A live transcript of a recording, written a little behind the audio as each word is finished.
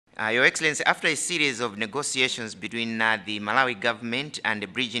Your Excellency, after a series of negotiations between the Malawi government and the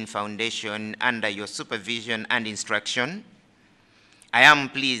Bridgin Foundation under your supervision and instruction, I am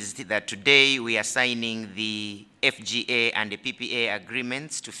pleased that today we are signing the FGA and the PPA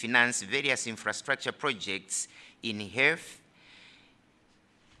agreements to finance various infrastructure projects in health,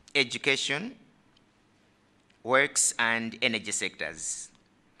 education, works, and energy sectors.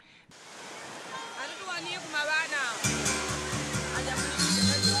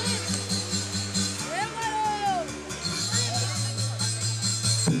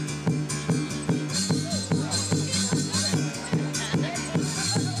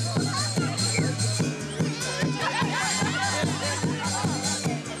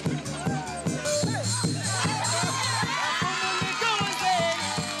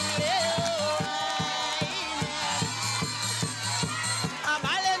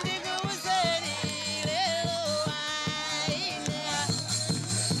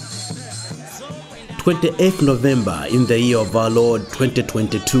 28th November in the year of our Lord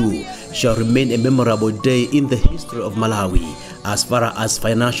 2022 shall remain a memorable day in the history of Malawi as far as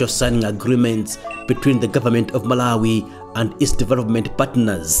financial signing agreements between the government of Malawi and its development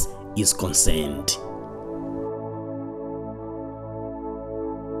partners is concerned.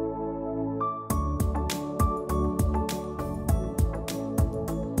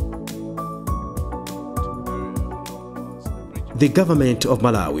 The government of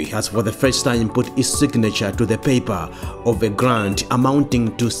Malawi has for the first time put its signature to the paper of a grant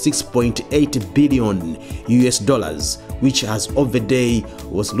amounting to $6.8 billion, which as of the day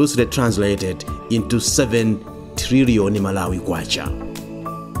was loosely translated into 7 trillion Malawi kwacha.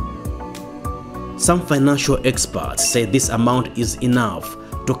 Some financial experts say this amount is enough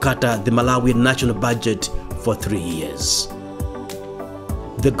to cater the Malawi national budget for 3 years.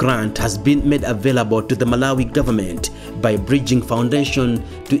 The grant has been made available to the Malawi government by Bridgin Foundation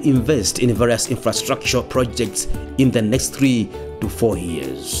to invest in various infrastructure projects in the next 3 to 4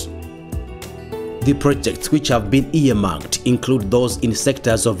 years. The projects which have been earmarked include those in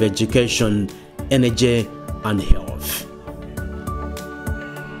sectors of education, energy, and health.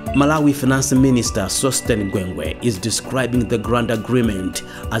 Malawi Finance Minister Sosten Gwengwe is describing the grant agreement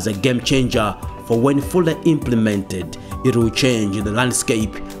as a game changer for when fully implemented. It will change the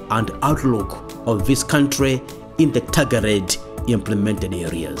landscape and outlook of this country in the targeted implemented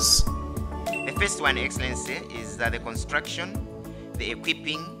areas. The first one, Excellency, is the construction, the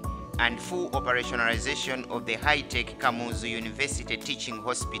equipping, and full operationalization of the high-tech Kamuzu University Teaching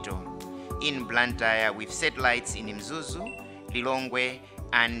Hospital in Blantyre with satellites in Mzuzu, Lilongwe,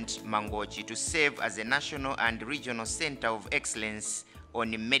 and Mangochi to serve as a national and regional center of excellence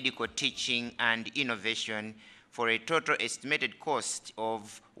on medical teaching and innovation for a total estimated cost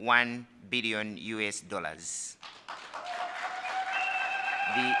of $1 billion.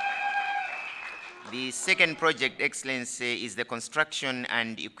 The second project, Excellency, is the construction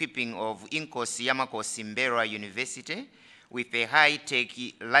and equipping of Inkosi Yamakosi Mberwa University with a high-tech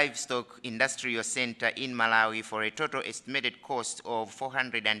livestock industrial center in Malawi for a total estimated cost of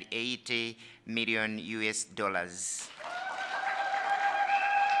 $480 million.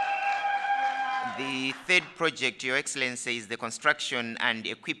 The third project, Your Excellency, is the construction and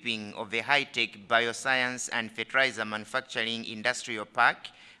equipping of the high-tech bioscience and fertilizer manufacturing industrial park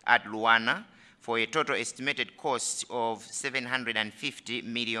at Luana for a total estimated cost of $750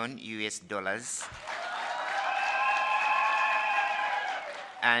 million.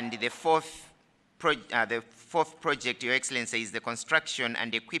 And the fourth project, Your Excellency, is the construction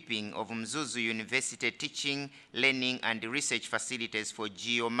and equipping of Mzuzu University teaching, learning, and research facilities for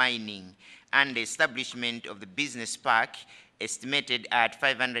geomining and the establishment of the business park, estimated at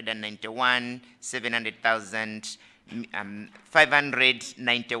 $591,700,000.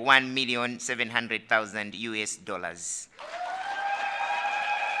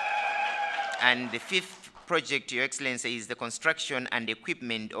 And the fifth project, Your Excellency, is the construction and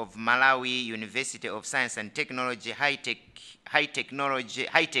equipment of Malawi University of Science and Technology High Technology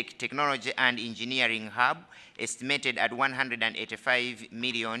and Engineering Hub, estimated at $185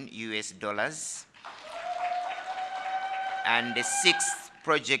 million. And the sixth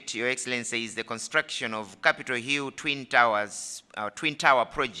project, Your Excellency, is the construction of Capitol Hill Twin Tower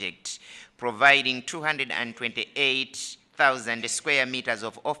project, providing 228,000 square meters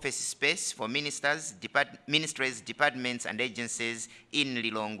of office space for ministries, departments, and agencies in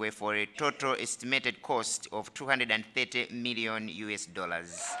Lilongwe for a total estimated cost of $230 million.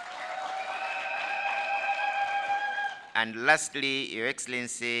 And lastly, Your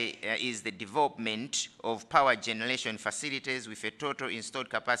Excellency, is the development of power generation facilities with a total installed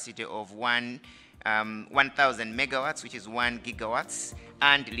capacity of 1 1,000 megawatts, which is 1 gigawatts,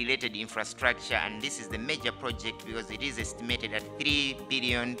 and related infrastructure. And this is the major project because it is estimated at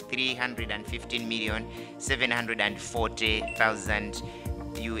 $3,315,740,000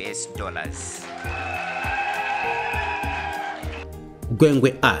 US dollars.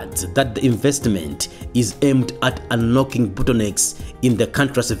 Gwengwe adds that the investment is aimed at unlocking bottlenecks in the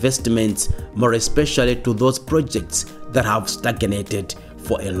country's investments, more especially to those projects that have stagnated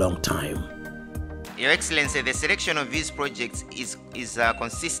for a long time. Your Excellency, the selection of these projects is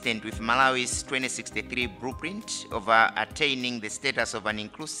consistent with Malawi's 2063 blueprint of attaining the status of an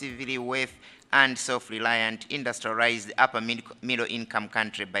inclusively wealthy and self-reliant industrialized upper middle income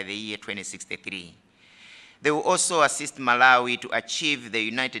country by the year 2063. They will also assist Malawi to achieve the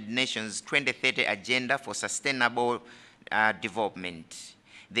United Nations 2030 Agenda for Sustainable Development,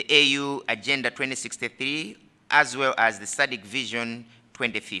 the AU Agenda 2063, as well as the SADC Vision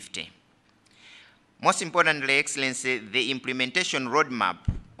 2050. Most importantly, Excellency, the implementation roadmap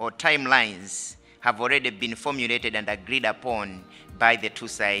or timelines have already been formulated and agreed upon by the two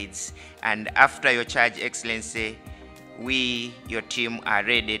sides. And after your charge, Excellency, we, your team, are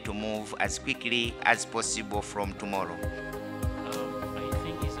ready to move as quickly as possible from tomorrow.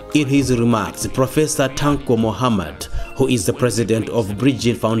 In his remarks, Professor Tanko Mohammed, who is the president of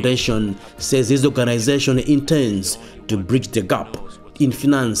Bridgin Foundation, says his organization intends to bridge the gap in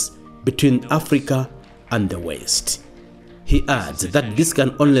finance between Africa and the West. He adds that this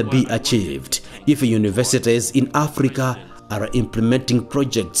can only be achieved if universities in Africa are implementing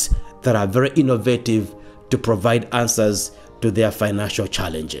projects that are very innovative to provide answers to their financial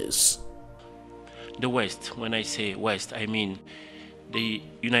challenges. The West, when I say West, I mean the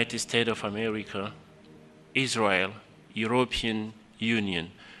United States of America, Israel, European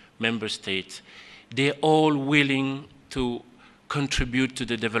Union, member states, they're all willing to contribute to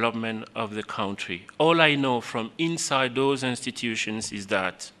the development of the country. All I know from inside those institutions is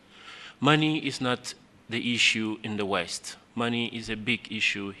that money is not the issue in the West. Money is a big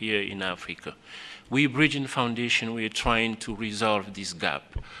issue here in Africa. We, Bridgin Foundation, we are trying to resolve this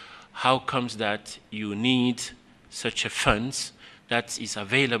gap. How comes that you need such a funds that is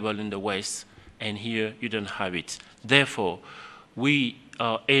available in the West and here you don't have it? Therefore, we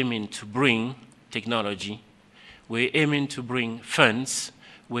are aiming to bring technology, we're aiming to bring funds,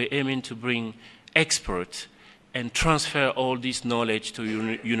 we're aiming to bring experts and transfer all this knowledge to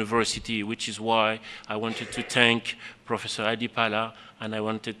university, which is why I wanted to thank Professor Adipala and I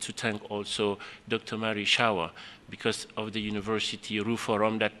wanted to thank also Dr. Mary Shawa because of the university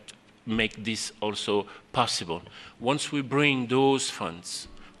Forum that make this also possible. Once we bring those funds,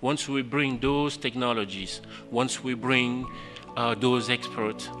 once we bring those technologies, once we bring those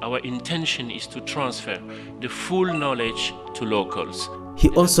experts, our intention is to transfer the full knowledge to locals. He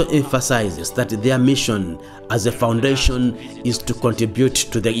also emphasizes that their mission as a foundation is to contribute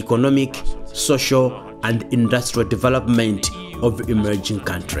to the economic, social, and industrial development of emerging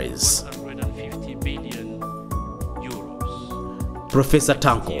countries. 150 billion euros. Professor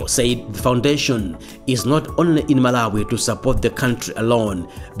Tanko said the foundation is not only in Malawi to support the country alone,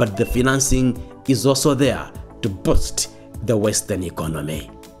 but the financing is also there to boost the Western economy.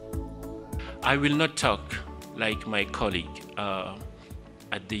 I will not talk like my colleague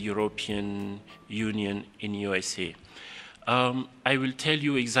at the European Union in USA. I will tell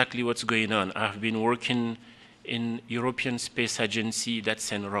you exactly what's going on. I've been working in European Space Agency that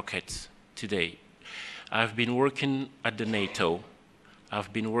sends rockets today. I've been working at the NATO.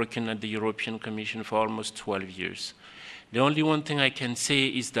 I've been working at the European Commission for almost 12 years. The only one thing I can say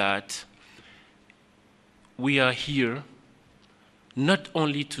is that we are here not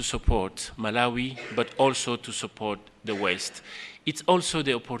only to support Malawi, but also to support the West. It's also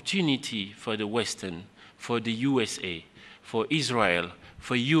the opportunity for the Western, for the USA, for Israel,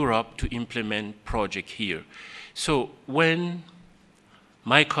 for Europe to implement projects here. So when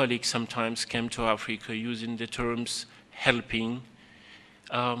my colleagues sometimes came to Africa using the terms helping,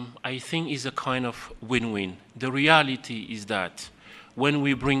 I think is a kind of win-win. The reality is that when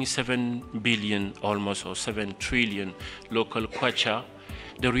we bring 7 billion almost, or 7 trillion local kwacha,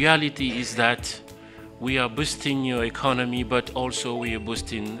 the reality is that we are boosting your economy, but also we are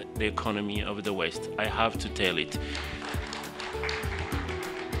boosting the economy of the West. I have to tell it.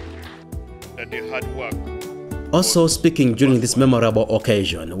 That the hard work. Also speaking during this memorable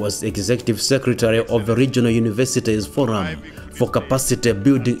occasion was Executive Secretary of the Regional Universities Forum for Capacity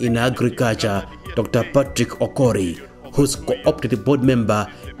Building in Agriculture, Dr. Patrick Okori, whose co-opted board member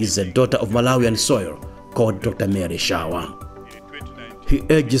is a daughter of Malawian soil called Dr. Mary Shawa. He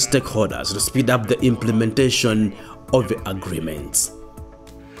urges stakeholders to speed up the implementation of the agreements.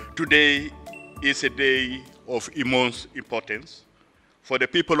 Today, is a day of immense importance for the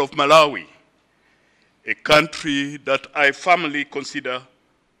people of Malawi, a country that I firmly consider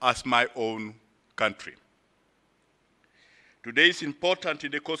as my own country. Today is important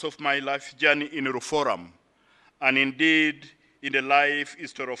in the course of my life journey in Reform, and indeed in the life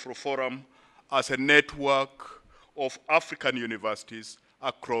history of Reform as a network of African universities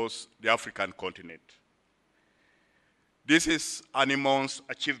across the African continent. This is an immense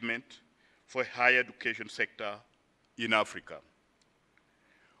achievement for the higher education sector in Africa.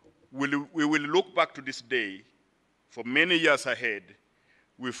 We will look back to this day for many years ahead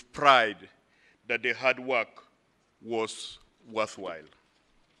with pride that the hard work was worthwhile.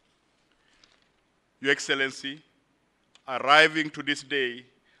 Your Excellency, arriving to this day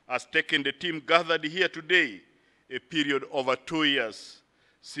has taken the team gathered here today a period over 2 years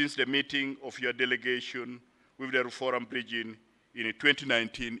since the meeting of your delegation with the Reform Bridgin in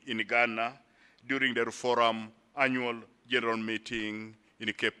 2019 in Ghana during the Reform Annual General Meeting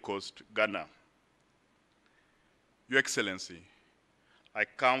in Cape Coast, Ghana. Your Excellency, I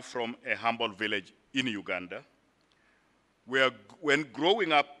come from a humble village in Uganda, where when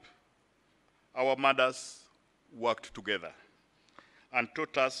growing up, our mothers worked together and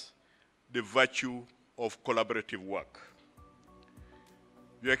taught us the virtue of collaborative work.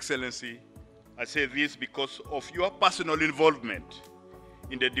 Your Excellency, I say this because of your personal involvement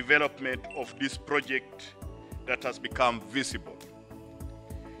in the development of this project that has become visible.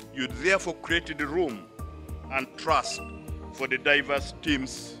 You therefore created room and trust for the diverse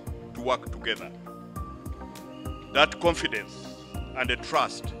teams to work together. That confidence and the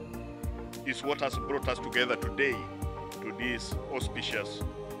trust is what has brought us together today to this auspicious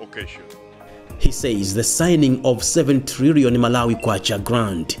occasion. He says the signing of 7 trillion Malawi Kwacha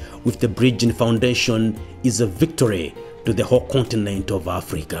grant with the Bridgin Foundation is a victory to the whole continent of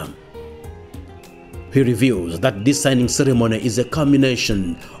Africa. He reveals that this signing ceremony is a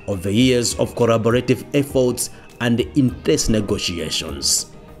culmination of the years of collaborative efforts and intense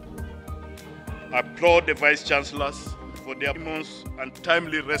negotiations. I applaud the Vice Chancellors for their immense and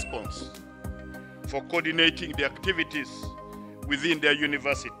timely response, for coordinating the activities within their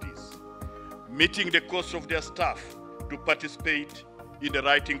universities, meeting the cost of their staff to participate in the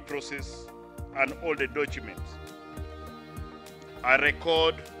writing process and all the documents. I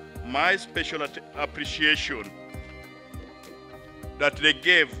record my special appreciation that they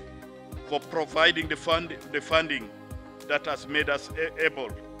gave for providing the funding that has made us able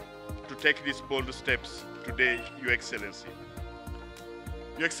to take these bold steps today, Your Excellency.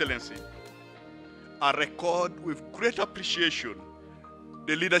 Your Excellency, I record with great appreciation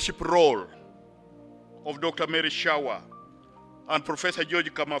the leadership role of Dr. Mary Shawa and Professor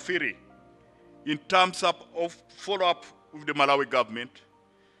George Kamafiri in terms of follow-up with the Malawi government,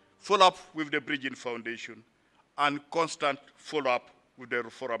 follow-up with the Bridgin Foundation, and constant follow-up with the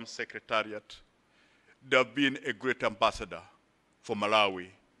Reform Secretariat. They have been a great ambassador for Malawi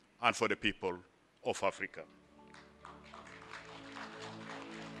and for the people of Africa.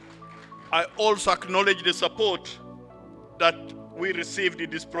 I also acknowledge the support that we received in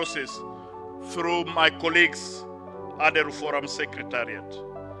this process through my colleagues at the Reform Secretariat.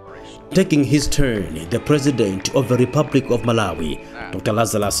 Taking his turn, the President of the Republic of Malawi, Dr.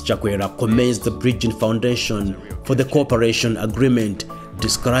 Lazarus Chakwera, commends the Bridgin Foundation for the cooperation agreement,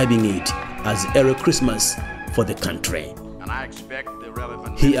 describing it as a Christmas for the country.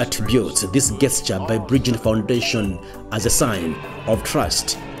 He attributes this gesture by Bridgin Foundation as a sign of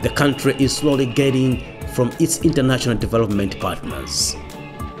trust the country is slowly getting from its international development partners.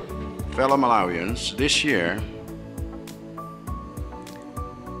 Fellow Malawians, this year,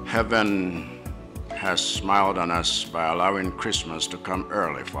 heaven has smiled on us by allowing Christmas to come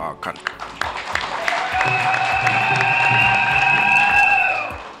early for our country.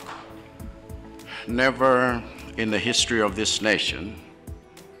 Never in the history of this nation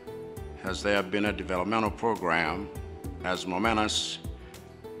has there been a developmental program as momentous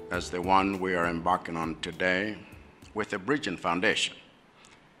as the one we are embarking on today with the Bridgin Foundation,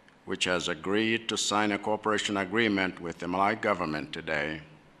 which has agreed to sign a cooperation agreement with the Malawi government today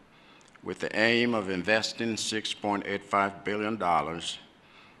with the aim of investing $6.85 billion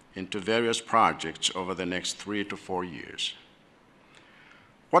into various projects over the next 3 to 4 years.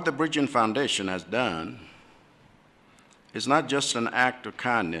 What the Bridgin Foundation has done is not just an act of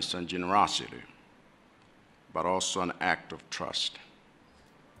kindness and generosity, but also an act of trust.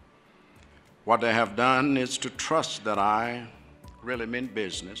 What they have done is to trust that I really mean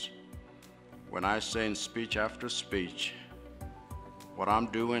business when I say in speech after speech what I'm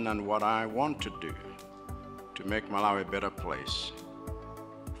doing and what I want to do to make Malawi a better place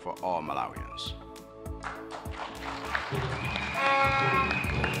for all Malawians.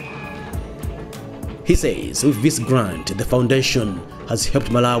 He says with this grant, the foundation has helped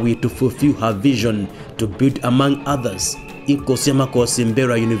Malawi to fulfill her vision to build, among others, Nkosiamakosi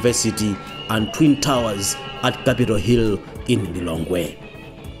Mberwa University and Twin Towers at Capitol Hill in Lilongwe.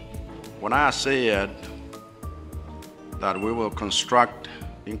 When I said that we will construct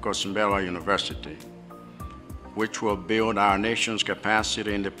Nkosiamakosi Mberwa University, which will build our nation's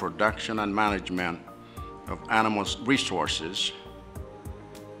capacity in the production and management of animal resources,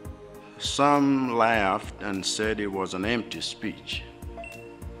 some laughed and said it was an empty speech.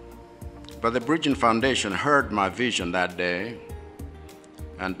 But the Bridgin Foundation heard my vision that day,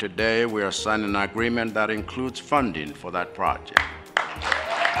 and today we are signing an agreement that includes funding for that project.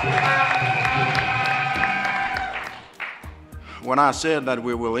 When I said that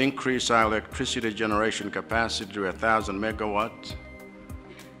we will increase our electricity generation capacity to 1,000 megawatts,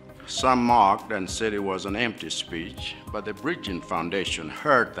 some mocked and said it was an empty speech, but the Bridgin Foundation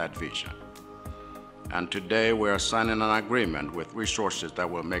heard that vision. And today we are signing an agreement with resources that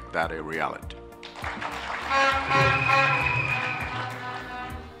will make that a reality.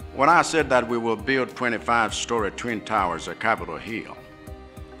 When I said that we will build 25-story twin towers at Capitol Hill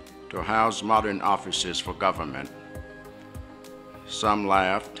to house modern offices for government, some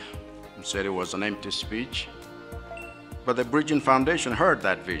laughed and said it was an empty speech. But the Bridgin Foundation heard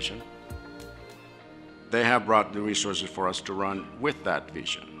that vision. They have brought the resources for us to run with that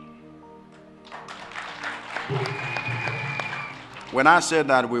vision. When I said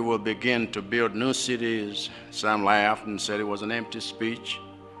that we will begin to build new cities, some laughed and said it was an empty speech.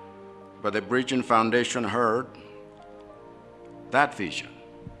 But the Bridgin Foundation heard that vision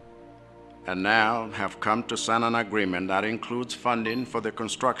and now have come to sign an agreement that includes funding for the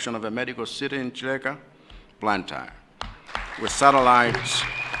construction of a medical city in Chileka, Blantyre, with satellites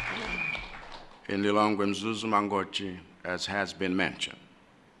in Lilongwe, Mzuzu, Mangochi, as has been mentioned.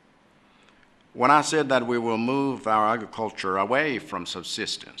 When I said that we will move our agriculture away from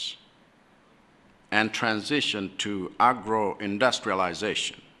subsistence and transition to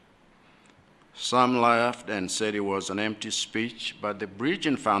agro-industrialization, some laughed and said it was an empty speech, but the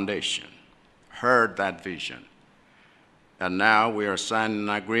Bridgin Foundation heard that vision. And now we are signing an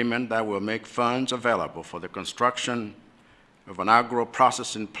agreement that will make funds available for the construction of an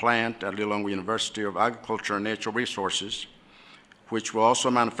agro-processing plant at Lilongwe University of Agriculture and Natural Resources, which will also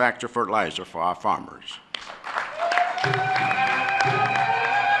manufacture fertilizer for our farmers.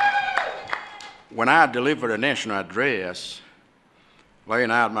 When I delivered a national address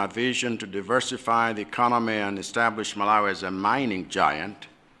laying out my vision to diversify the economy and establish Malawi as a mining giant,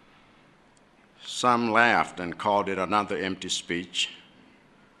 some laughed and called it another empty speech.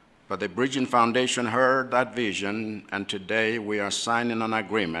 But the Bridgin Foundation heard that vision, and today we are signing an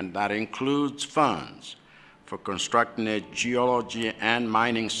agreement that includes funds for constructing a geology and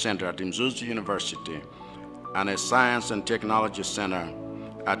mining center at Mzuzu University and a science and technology center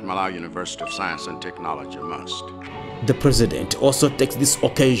at Malawi University of Science and Technology, MUST. The president also takes this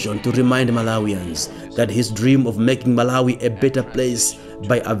occasion to remind Malawians that his dream of making Malawi a better place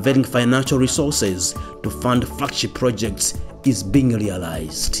by availing financial resources to fund flagship projects is being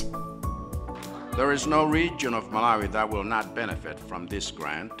realized. There is no region of Malawi that will not benefit from this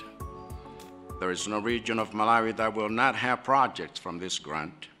grant. There is no region of Malawi that will not have projects from this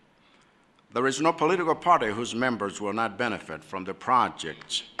grant. There is no political party whose members will not benefit from the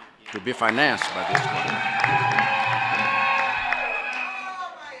projects to be financed by this grant.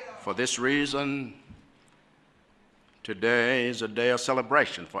 For this reason, today is a day of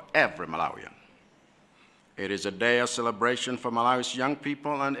celebration for every Malawian. It is a day of celebration for Malawi's young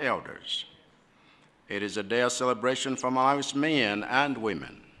people and elders. It is a day of celebration for Malawi's men and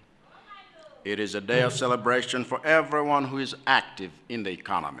women. It is a day of celebration for everyone who is active in the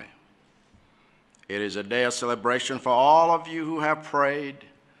economy. It is a day of celebration for all of you who have prayed,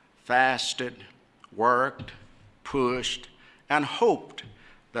 fasted, worked, pushed, and hoped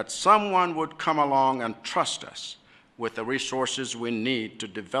that someone would come along and trust us with the resources we need to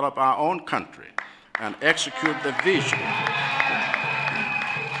develop our own country and execute the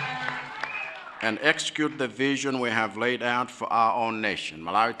vision we have laid out for our own nation,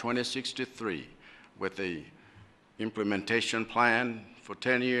 Malawi 2063, with the implementation plan for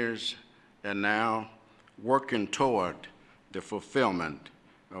 10 years, and now working toward the fulfillment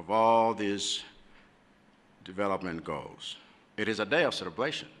of all these development goals. It is a day of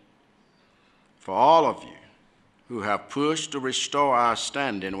celebration for all of you who have pushed to restore our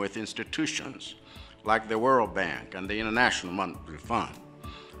standing with institutions like the World Bank and the International Monetary Fund,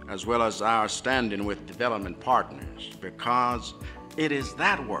 as well as our standing with development partners, because It is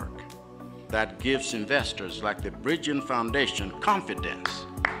that work that gives investors like the Bridgin Foundation confidence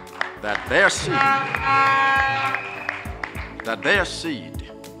that their seed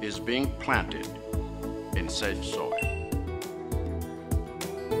is being planted in safe soil.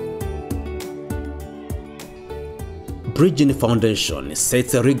 Bridgin Foundation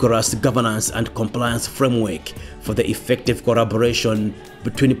sets a rigorous governance and compliance framework for the effective collaboration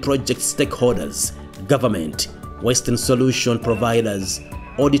between project stakeholders, government, Western solution providers,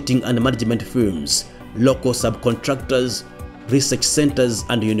 auditing and management firms, local subcontractors, research centers,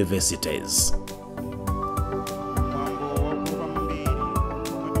 and universities.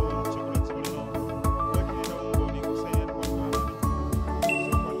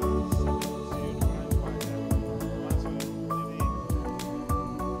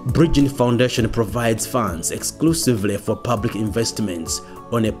 Bridgin Foundation provides funds exclusively for public investments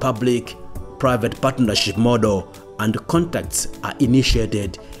on a public-private partnership model, and contacts are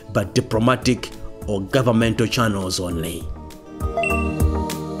initiated by diplomatic or governmental channels only.